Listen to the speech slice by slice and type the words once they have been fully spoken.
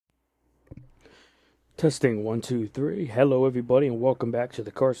Testing 1, 2, 3. Hello, everybody, and welcome back to the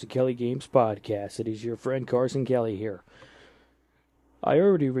Carson Kelly Games Podcast. It is your friend Carson Kelly here. I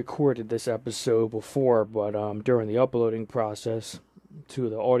already recorded this episode before, but during the uploading process to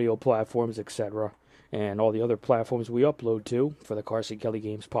the audio platforms, etc., and all the other platforms we upload to for the Carson Kelly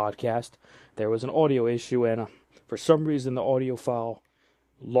Games Podcast, there was an audio issue, and for some reason the audio file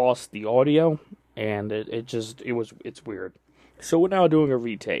lost the audio, and it's weird. So we're now doing a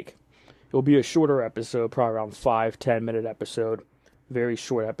retake. It'll be a shorter episode, probably around 5-10 minute episode. Very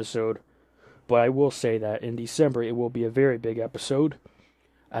short episode. But I will say that in December it will be a very big episode,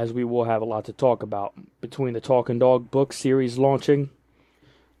 as we will have a lot to talk about. Between the Talking Dog book series launching,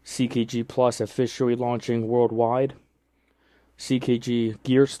 CKG Plus officially launching worldwide, CKG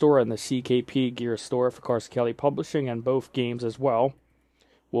Gear Store and the CKP Gear Store for Carson Kelly Publishing, and both games as well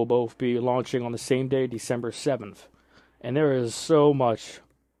will both be launching on the same day, December 7th. And there is so much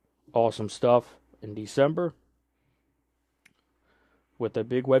awesome stuff in December with the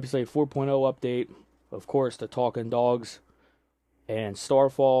big website 4.0 update. Of course, the Talking Dogs and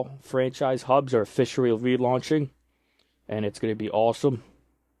STARFALL franchise hubs are officially relaunching, and it's going to be awesome.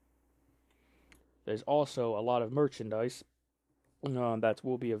 There's also a lot of merchandise that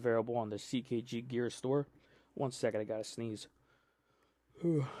will be available on the CKG Gear Store. 1 second, I gotta sneeze.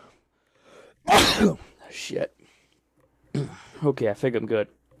 Shit. Okay, I think I'm good.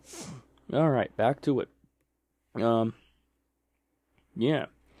 Alright, back to it. The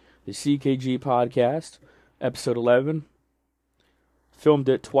CKG podcast, episode 11. Filmed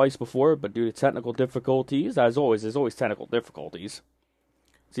it twice before, but due to technical difficulties, as always, there's always technical difficulties.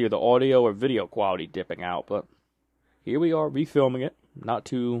 It's either the audio or video quality dipping out, but here we are refilming it. Not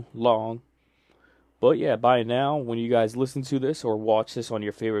too long. But yeah, by now, when you guys listen to this or watch this on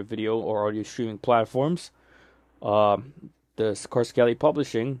your favorite video or audio streaming platforms, the Carson Kelly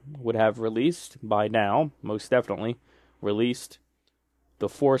Publishing would have released, by now, most definitely, released the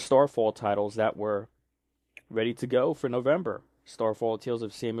 4 STARFALL titles that were ready to go for November. STARFALL Tales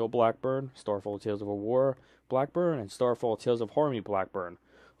of Samuel Blackburn, STARFALL Tales of a War Blackburn, and STARFALL Tales of Harmony Blackburn,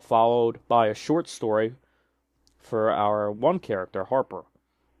 followed by a short story for our one character, Harper,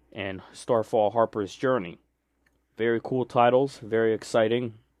 and STARFALL Harper's Journey. Very cool titles, very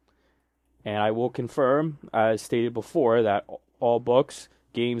exciting. And I will confirm, as stated before, that all books,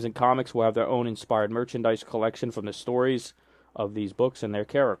 games, and comics will have their own inspired merchandise collection from the stories of these books and their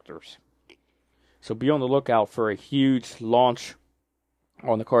characters. So be on the lookout for a huge launch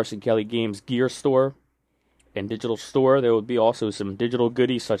on the Carson Kelly Games Gear Store and digital store. There will be also some digital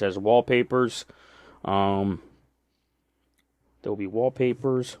goodies such as wallpapers. There will be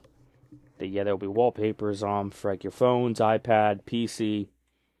wallpapers. There will be wallpapers for like your phones, iPad, PC.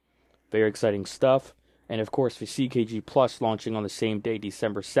 Very exciting stuff. And of course, for CKG Plus launching on the same day,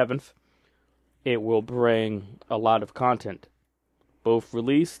 December 7th, it will bring a lot of content, both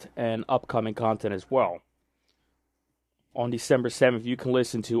released and upcoming content as well. On December 7th, you can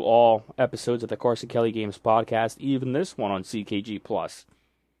listen to all episodes of the Carson Kelly Games Podcast, even this one on CKG Plus.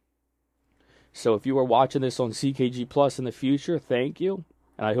 So if you are watching this on CKG Plus in the future, thank you.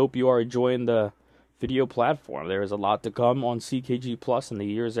 And I hope you are enjoying the video platform. There is a lot to come on CKG Plus in the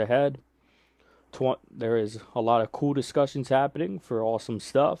years ahead. There is a lot of cool discussions happening for awesome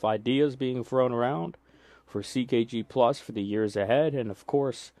stuff, ideas being thrown around for CKG Plus for the years ahead, and of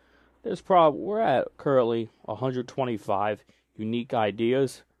course, we're at currently 125 unique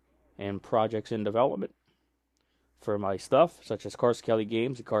ideas and projects in development for my stuff, such as Carson Kelly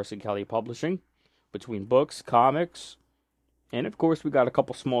Games and Carson Kelly Publishing, between books, comics, and of course, we got a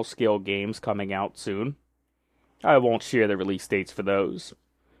couple small-scale games coming out soon. I won't share the release dates for those.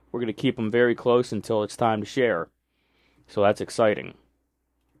 We're going to keep them very close until it's time to share. So that's exciting.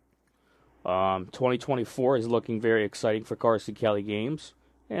 2024 is looking very exciting for Carson Kelly Games.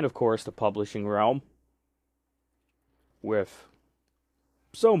 And of course, the publishing realm. With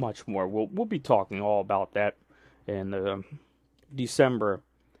so much more. We'll be talking all about that in the December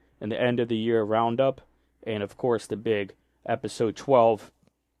and the end of the year roundup. And of course, the big episode 12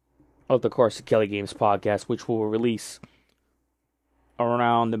 of the Carson Kelly Games Podcast, which will release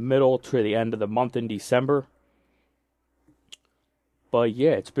around the middle to the end of the month in December. But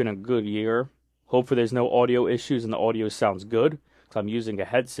yeah, it's been a good year. Hopefully there's no audio issues and the audio sounds good, because I'm using a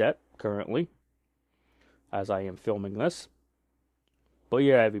headset currently as I am filming this. But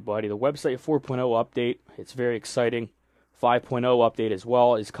yeah, everybody, the website 4.0 update, it's very exciting. 5.0 update as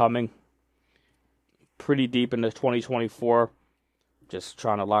well is coming. Pretty deep into 2024. Just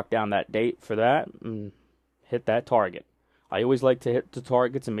trying to lock down that date for that and hit that target. I always like to hit the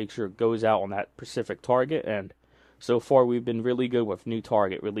targets and make sure it goes out on that specific target, and so far we've been really good with new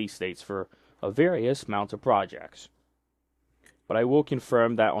target release dates for of various amounts of projects. But I will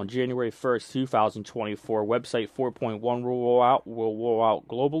confirm that on January 1st, 2024, website 4.1 will roll out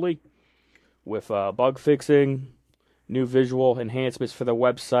globally with bug fixing, new visual enhancements for the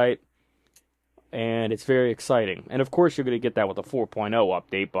website, and it's very exciting. And of course, you're going to get that with the 4.0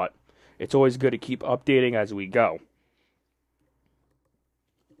 update, but it's always good to keep updating as we go.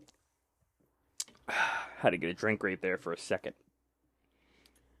 Had to get a drink right there for a second.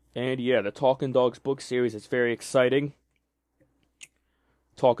 And yeah, the Talking Dogs book series is very exciting.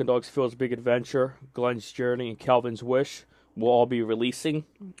 Talking Dogs Phil's Big Adventure, Glenn's Journey, and Calvin's Wish will all be releasing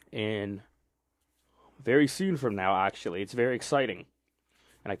in very soon from now, actually. It's very exciting.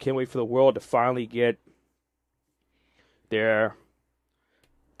 And I can't wait for the world to finally get there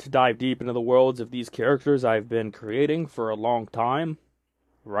to dive deep into the worlds of these characters I've been creating for a long time,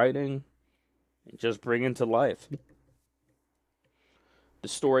 writing, and just bringing to life. The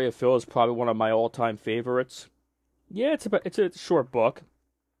story of Phil is probably one of my all-time favorites. Yeah, it's a short book.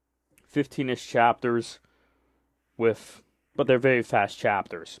 15-ish chapters but they're very fast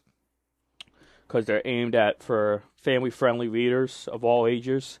chapters because they're aimed for family-friendly readers of all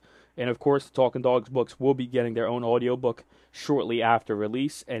ages. And of course, the Talking Dogs books will be getting their own audiobook shortly after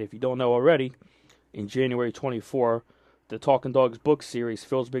release. And if you don't know already, in January 24, the Talking Dogs book series,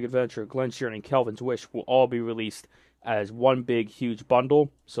 Phil's Big Adventure, Glenn's Journey, and Calvin's Wish will all be released as one big, huge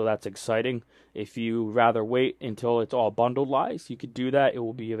bundle. So that's exciting. If you rather wait until it's all bundled-wise, you could do that. It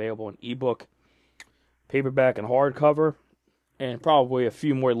will be available in ebook, paperback, and hardcover, and probably a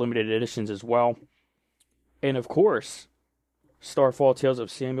few more limited editions as well. And of course, Starfall Tales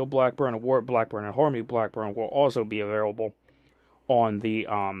of Samuel Blackburn, Ward Blackburn, and Harmony Blackburn will also be available on the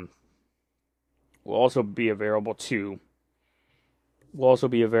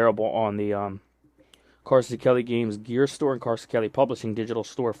Carson Kelly Games Gear Store and Carson Kelly Publishing digital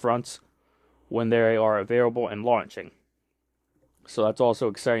storefronts when they are available and launching. So that's also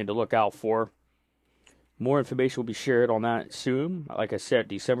exciting to look out for. More information will be shared on that soon. Like I said,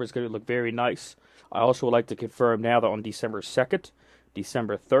 December is going to look very nice. I also would like to confirm now that on December 2nd,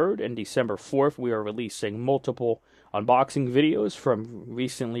 December 3rd, and December 4th, we are releasing multiple unboxing videos from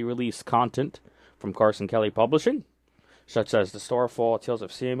recently released content from Carson Kelly Publishing, such as the Starfall Tales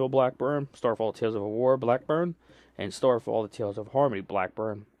of Samuel Blackburn, Starfall Tales of War Blackburn, and Starfall The Tales of Harmony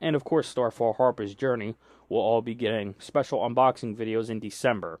Blackburn, and of course Starfall Harper's Journey will all be getting special unboxing videos in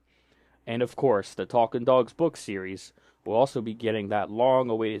December. And of course, the Talking Dogs book series will also be getting that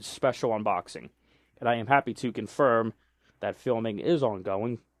long-awaited special unboxing. And I am happy to confirm that filming is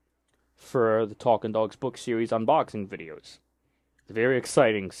ongoing for the Talking Dogs book series unboxing videos. It's very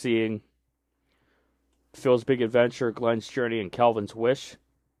exciting seeing Phil's Big Adventure, Glenn's Journey, and Calvin's Wish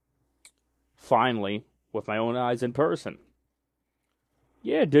finally with my own eyes in person.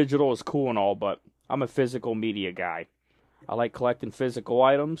 Yeah, digital is cool and all, but I'm a physical media guy. I like collecting physical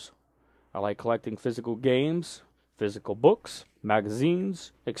items. I like collecting physical games, physical books,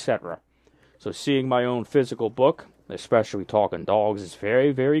 magazines, etc. So seeing my own physical book, especially Talking Dogs, is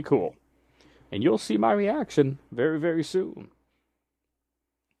very, very cool. And you'll see my reaction very, very soon.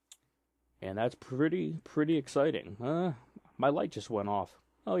 And that's pretty exciting. My light just went off.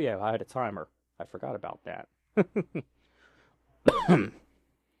 Oh yeah, I had a timer. I forgot about that.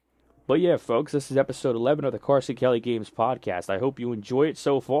 But yeah, folks, this is episode 11 of the Carson Kelly Games podcast. I hope you enjoy it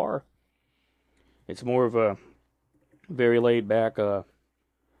so far. It's more of a very laid-back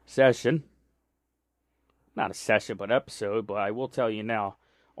session. Not a session, but episode. But I will tell you now,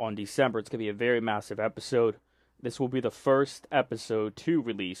 on December, it's going to be a very massive episode. This will be the first episode to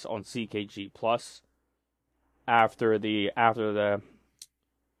release on CKG Plus after the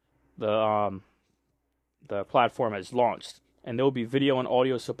platform has launched. And there will be video and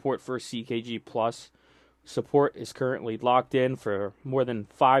audio support for CKG Plus. Support is currently locked in for more than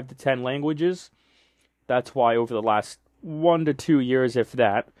 5 to 10 languages. That's why over the last 1 to 2 years, if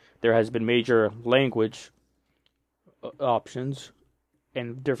that, there has been major language options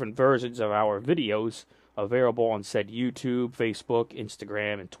and different versions of our videos available on said YouTube, Facebook,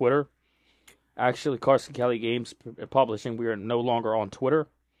 Instagram, and Twitter. Actually, Carson Kelly Games Publishing, we are no longer on Twitter.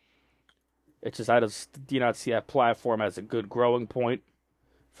 It's just I just do not see that platform as a good growing point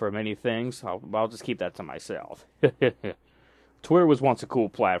for many things. I'll just keep that to myself. Twitter was once a cool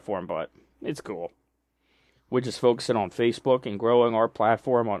platform, but it's cool. We're just focusing on Facebook and growing our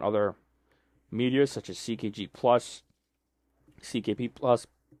platform on other media such as CKG Plus, CKP Plus,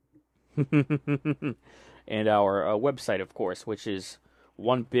 and our website, of course, which is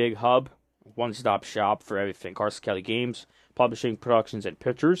one big hub, one-stop shop for everything Carson Kelly Games, Publishing, Productions, and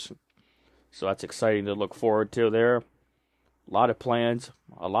Pictures. So that's exciting to look forward to there. A lot of plans,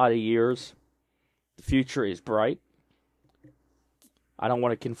 a lot of years, The future is bright. I don't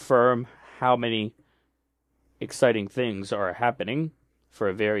want to confirm how many exciting things are happening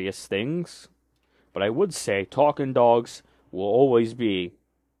for various things, but I would say Talking Dogs will always be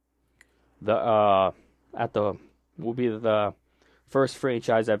the first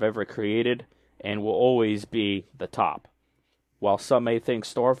franchise I've ever created, and will always be the top. While some may think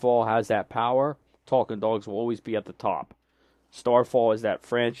Starfall has that power, Talking Dogs will always be at the top. Starfall is that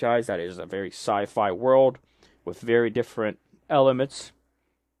franchise that is a very sci-fi world with very different elements.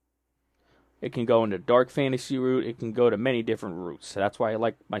 It can go into dark fantasy route. It can go to many different routes. So that's why I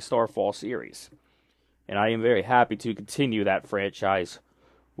like my Starfall series. And I am very happy to continue that franchise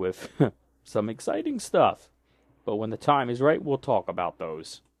with some exciting stuff. But when the time is right, we'll talk about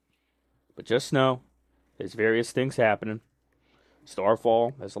those. But just know, there's various things happening.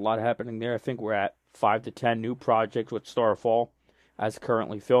 Starfall, there's a lot happening there. I think we're at 5 to 10 new projects with Starfall. As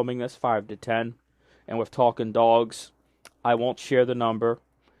currently filming this, 5 to 10. And with Talking Dogs, I won't share the number.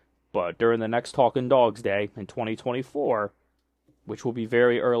 But during the next Talking Dogs Day in 2024, which will be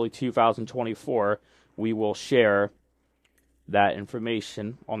very early 2024, we will share that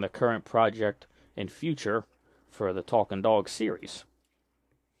information on the current project and future for the Talking Dogs series,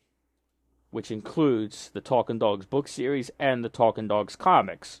 which includes the Talking Dogs book series and the Talking Dogs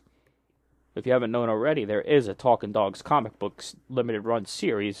comics. If you haven't known already, there is a Talking Dogs comic books limited run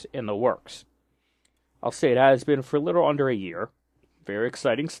series in the works. I'll say it has been for a little under a year. Very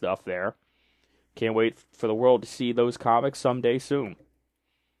exciting stuff there. Can't wait for the world to see those comics someday soon.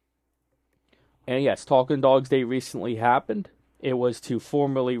 And yes, Talking Dogs Day recently happened. It was to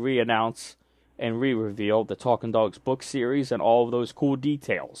formally re-announce and re-reveal the Talking Dogs book series and all of those cool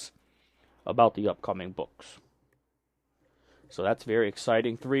details about the upcoming books. So that's very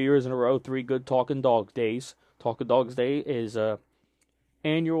exciting. 3 years in a row, 3 good Talking Dogs Days. Talking Dogs Day is a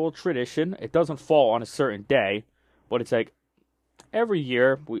annual tradition. It doesn't fall on a certain day, but it's like every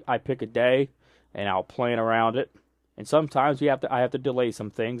year I pick a day and I'll plan around it. And sometimes I have to delay some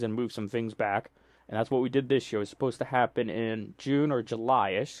things and move some things back. And that's what we did this year. It was supposed to happen in June or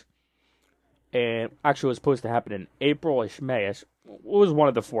July-ish. And actually it was supposed to happen in April-ish, May-ish. It was one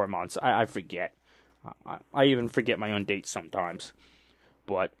of the 4 months. I forget. I even forget my own dates sometimes.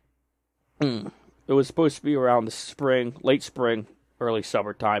 But it was supposed to be around the spring, late spring, early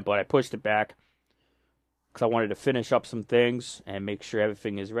summertime. But I pushed it back because I wanted to finish up some things and make sure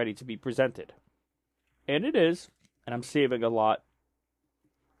everything is ready to be presented. And it is. And I'm saving a lot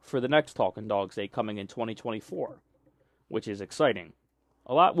for the next Talking Dogs Day coming in 2024, which is exciting.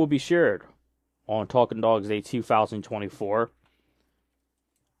 A lot will be shared on Talking Dogs Day 2024.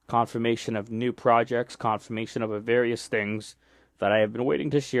 Confirmation of new projects, confirmation of various things that I have been waiting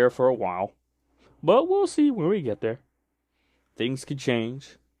to share for a while. But we'll see when we get there. Things could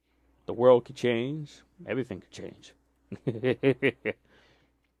change. The world could change. Everything could change.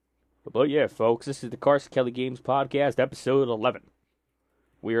 But yeah, folks, this is the Carson Kelly Games Podcast, episode 11.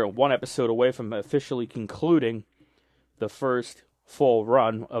 We are one episode away from officially concluding the first full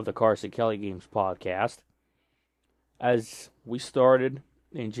run of the Carson Kelly Games Podcast. As we started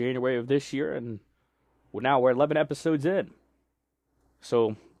in January of this year, and now we're 11 episodes in.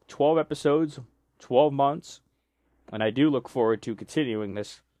 So, 12 episodes, 12 months, and I do look forward to continuing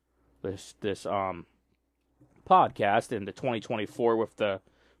this podcast into 2024 with the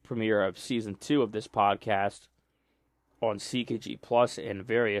premiere of Season 2 of this podcast on CKG Plus and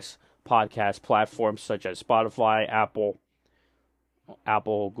various podcast platforms such as Spotify, Apple,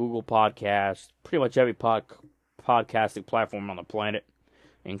 Google Podcasts, pretty much every podcasting platform on the planet,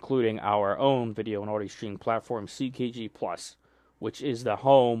 including our own video and audio streaming platform, CKG Plus, which is the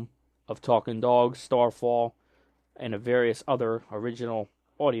home of Talking Dogs, Starfall, and of various other original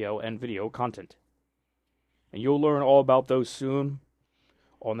audio and video content. And you'll learn all about those soon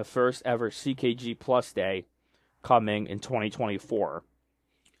on the first ever CKG Plus Day coming in 2024.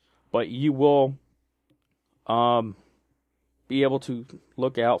 But you will be able to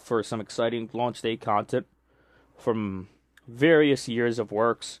look out for some exciting launch day content from various years of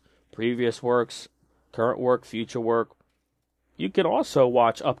works, previous works, current work, future work. You can also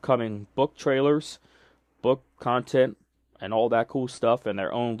watch upcoming book trailers, book content, and all that cool stuff in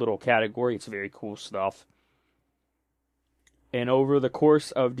their own little category. It's very cool stuff. And over the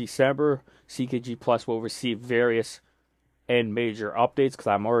course of December, CKG Plus will receive various and major updates, because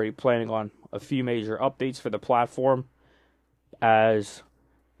I'm already planning on a few major updates for the platform, as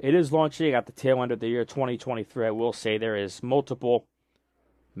it is launching at the tail end of the year 2023. I will say there is multiple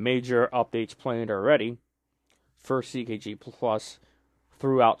major updates planned already for CKG Plus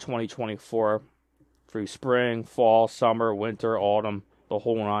throughout 2024, through spring, fall, summer, winter, autumn, the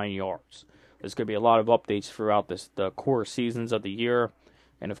whole 9 yards. There's going to be a lot of updates throughout the core seasons of the year,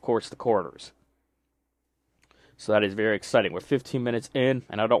 and of course the quarters. So that is very exciting. We're 15 minutes in,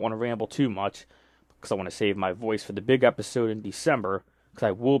 and I don't want to ramble too much because I want to save my voice for the big episode in December, because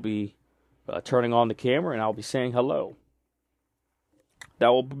I will be turning on the camera and I'll be saying hello. That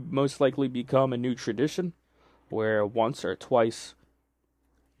will most likely become a new tradition, where once or twice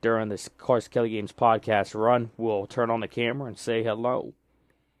during this Carson Kelly Games podcast run, we'll turn on the camera and say hello.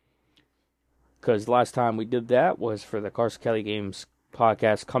 Because last time we did that was for the Carson Kelly Games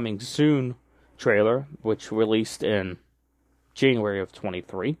podcast Coming Soon trailer, which released in January of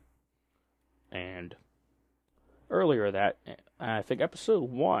 23. And earlier that, I think episode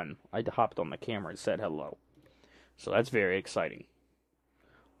 1, I hopped on the camera and said hello. So that's very exciting.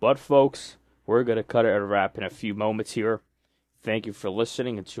 But folks, we're going to cut it a wrap in a few moments here. Thank you for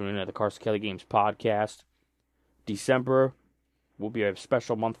listening and tuning in to the Carson Kelly Games podcast. December will be a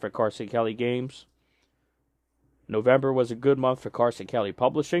special month for Carson Kelly Games. November was a good month for Carson Kelly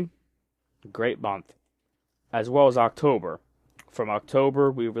Publishing. Great month. As well as October. From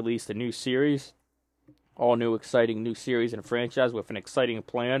October, we released a new series. All new, exciting new series and franchise with an exciting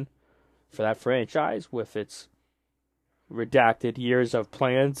plan for that franchise with its redacted years of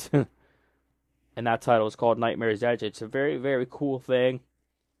plans. And that title is called Nightmare's Edge. It's a very, very cool thing.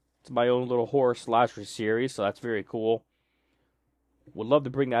 It's my own little horror slasher series, so that's very cool. Would love to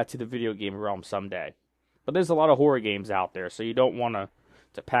bring that to the video game realm someday. But there's a lot of horror games out there, so you don't want to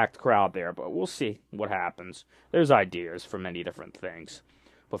packed crowd there, but we'll see what happens. There's ideas for many different things.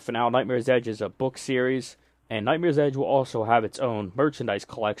 But for now, Nightmare's Edge is a book series, and Nightmare's Edge will also have its own merchandise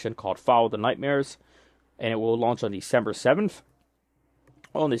collection called Follow the Nightmares, and it will launch on December 7th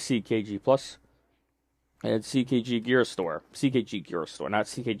on the CKG Plus and CKG Gear Store. CKG Gear Store, not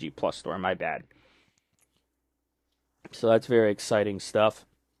CKG Plus Store, my bad. So that's very exciting stuff.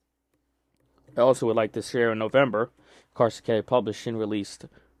 I also would like to share in November, Carson Kelly Publishing released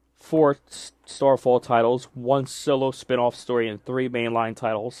 4 STARFALL titles, 1 solo spin-off story, and 3 mainline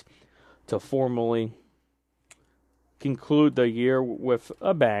titles to formally conclude the year with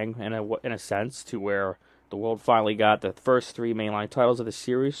a bang, in a sense, to where the world finally got the first 3 mainline titles of the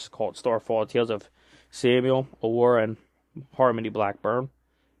series, called STARFALL Tales of Samuel, Aurora, and Harmony Blackburn.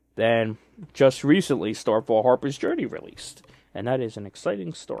 Then, just recently, STARFALL Harper's Journey released, and that is an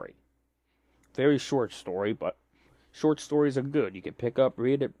exciting story. Very short story, but short stories are good. You can pick up,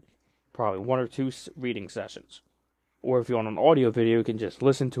 read it, probably 1 or 2 reading sessions. Or if you're on an audio video, you can just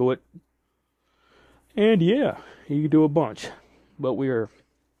listen to it. And yeah, you can do a bunch. But we are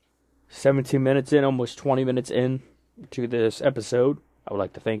 17 minutes in, almost 20 minutes in to this episode. I would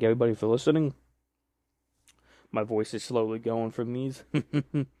like to thank everybody for listening. My voice is slowly going from these.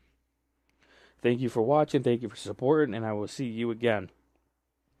 Thank you for watching, thank you for supporting, and I will see you again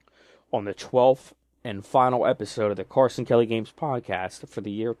on the 12th and final episode of the Carson Kelly Games podcast for the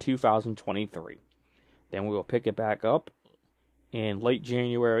year 2023. Then we will pick it back up in late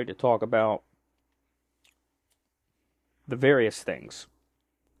January to talk about the various things.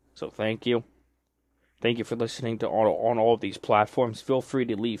 So thank you. Thank you for listening to on all of these platforms. Feel free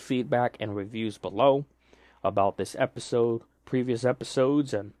to leave feedback and reviews below about this episode, previous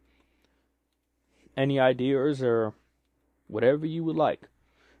episodes, and any ideas or whatever you would like.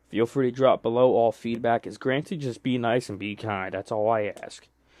 Feel free to drop below. All feedback is granted. Just be nice and be kind. That's all I ask.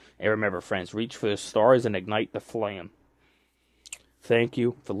 And remember, friends, reach for the stars and ignite the flame. Thank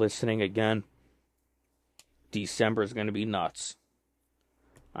you for listening again. December is going to be nuts.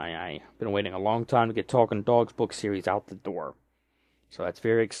 I've been waiting a long time to get Talking Dogs book series out the door. So that's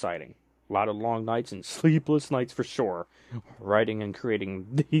very exciting. A lot of long nights and sleepless nights for sure. Writing and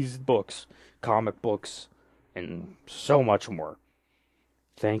creating these books, comic books, and so much more.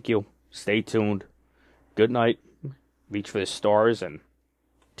 Thank you. Stay tuned. Good night. Reach for the stars and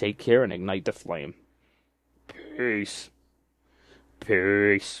take care and ignite the flame. Peace.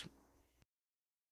 Peace.